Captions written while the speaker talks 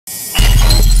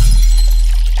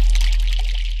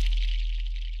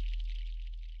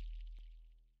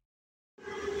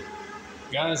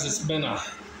Guys, it's been a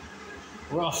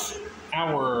rough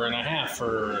hour and a half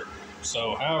or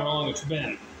so, however long it's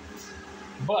been.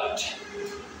 But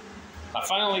I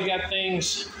finally got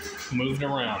things moved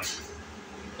around.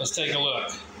 Let's take a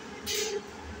look.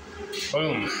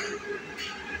 Boom.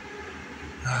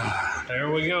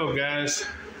 There we go, guys.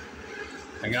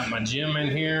 I got my gym in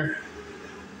here.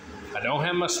 I don't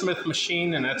have my Smith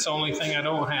machine, and that's the only thing I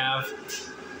don't have.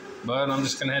 But I'm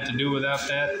just gonna have to do without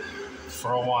that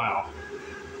for a while.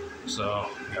 So,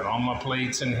 got all my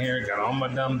plates in here, got all my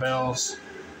dumbbells.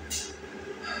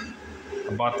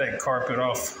 I bought that carpet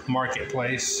off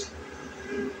Marketplace,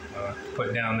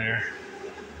 put down there.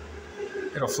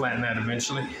 It'll flatten that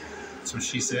eventually, that's what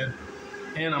she said.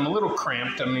 And I'm a little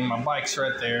cramped. I mean, my bike's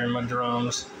right there and my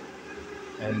drums.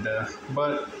 And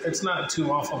but it's not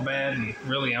too awful bad, and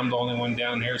really I'm the only one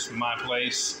down here. It's my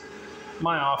place,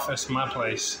 my office, my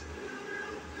place.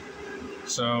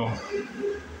 So,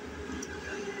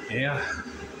 yeah.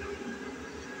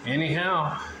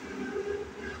 Anyhow,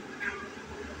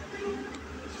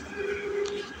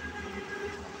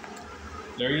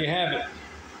 there you have it.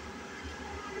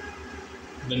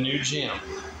 The new gym.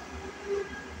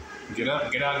 Get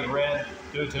up, get out, get red,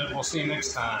 do it to it. We'll see you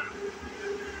next time.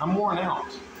 I'm worn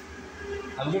out.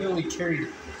 I literally carried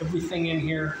everything in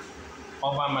here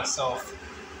all by myself,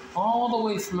 all the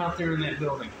way from out there in that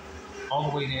building, all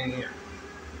the way down here.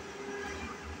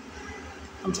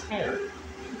 I'm tired.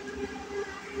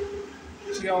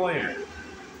 See y'all later.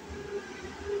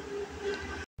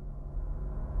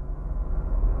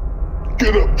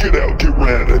 Get up, get out, get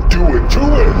red, and do it to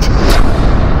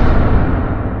it!